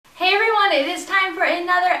for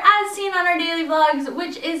another As Seen on Our Daily Vlogs,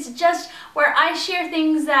 which is just where I share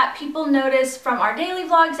things that people notice from our daily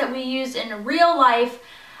vlogs that we use in real life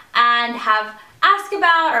and have asked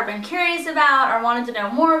about or been curious about or wanted to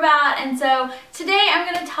know more about. And so today I'm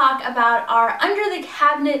going to talk about our under the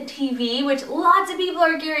cabinet TV, which lots of people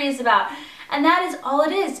are curious about. And that is all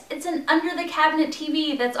it is. It's an under the cabinet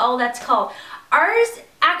TV. That's all that's called. Ours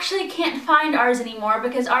actually can't find ours anymore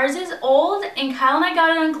because ours is old and Kyle and I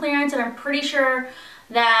got it on clearance, and I'm pretty sure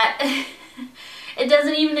that it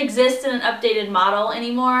doesn't even exist in an updated model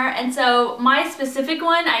anymore. And so my specific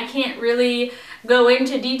one I can't really go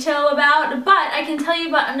into detail about, but I can tell you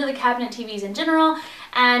about under the cabinet TVs in general.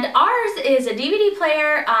 And ours is a DVD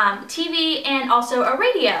player, TV, and also a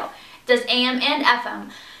radio. It does AM and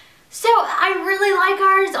FM. So I really like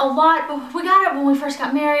ours a lot. We got it when we first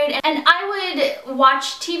got married, and I would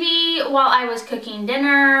watch TV while I was cooking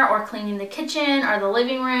dinner or cleaning the kitchen or the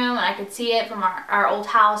living room, and I could see it from our old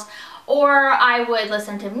house. Or I would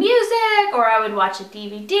listen to music, or I would watch a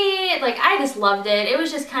DVD. Like, I just loved it. It was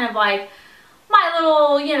just kind of like my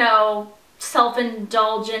little, you know,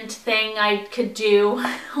 self-indulgent thing I could do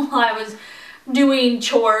while I was doing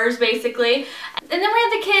chores, basically. And then we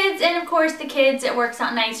have the kids, and of course the kids, it works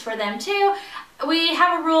out nice for them too. We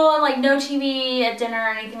have a rule like no TV at dinner or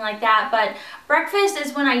anything like that, but breakfast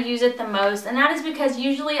is when I use it the most, and that is because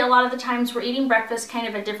usually a lot of the times we're eating breakfast kind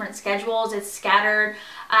of at different schedules. It's scattered.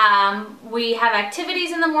 We have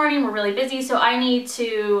activities in the morning, we're really busy, so I need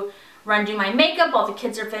to do my makeup while the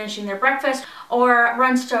kids are finishing their breakfast, or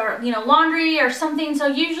run start, you know, laundry or something. So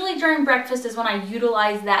usually during breakfast is when I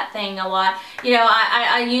utilize that thing a lot. You know,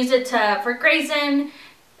 I use it for Grayson.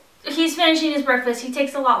 He's finishing his breakfast, he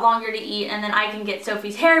takes a lot longer to eat, and then I can get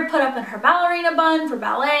Sophie's hair put up in her ballerina bun for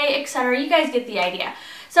ballet, etc. You guys get the idea.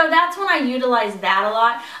 So that's when I utilize that a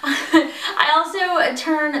lot. I also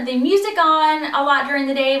turn the music on a lot during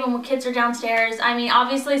the day when the kids are downstairs. I mean,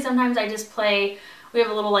 obviously sometimes I just play. We have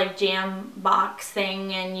a little like jam box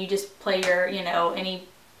thing, and you just play your, you know, any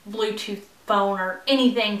Bluetooth phone or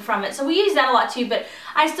anything from it. So we use that a lot too, but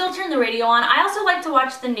I still turn the radio on. I also like to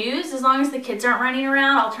watch the news. As long as the kids aren't running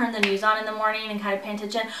around, I'll turn the news on in the morning and kind of pay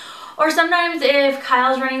attention. Or sometimes if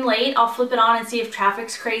Kyle's running late, I'll flip it on and see if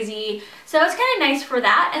traffic's crazy. So it's kind of nice for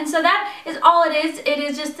that. And so that is all it is. It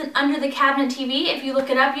is just an under the cabinet TV. If you look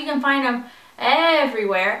it up, you can find them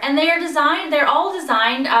everywhere, and they're all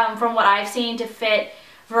designed from what I've seen to fit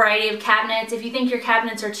a variety of cabinets. If you think your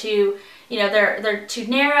cabinets are too, you know, they're too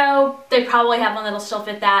narrow, they probably have one that'll still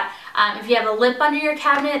fit that. If you have a lip under your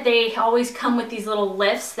cabinet, they always come with these little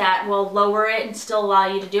lifts that will lower it and still allow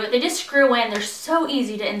you to do it. They just screw in. They're so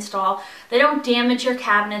easy to install. They don't damage your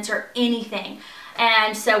cabinets or anything.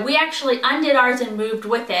 And so we actually undid ours and moved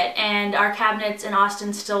with it, and our cabinets in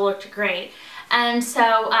Austin still looked great. And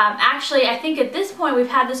so actually I think at this point we've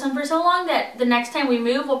had this one for so long that the next time we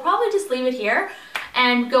move we'll probably just leave it here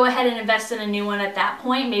and go ahead and invest in a new one at that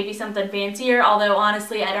point, maybe something fancier, although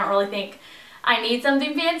honestly I don't really think I need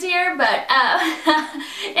something fancier. But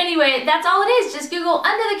anyway, that's all it is. Just Google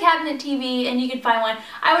under the cabinet TV and you can find one.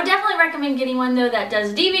 I would definitely recommend getting one though that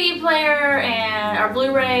does DVD player and or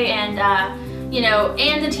Blu-ray and you know,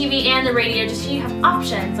 and the TV and the radio, just so you have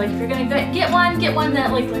options. Like if you're gonna get one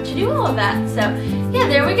that like lets you do all of that. So yeah,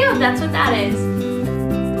 there we go. That's what that is.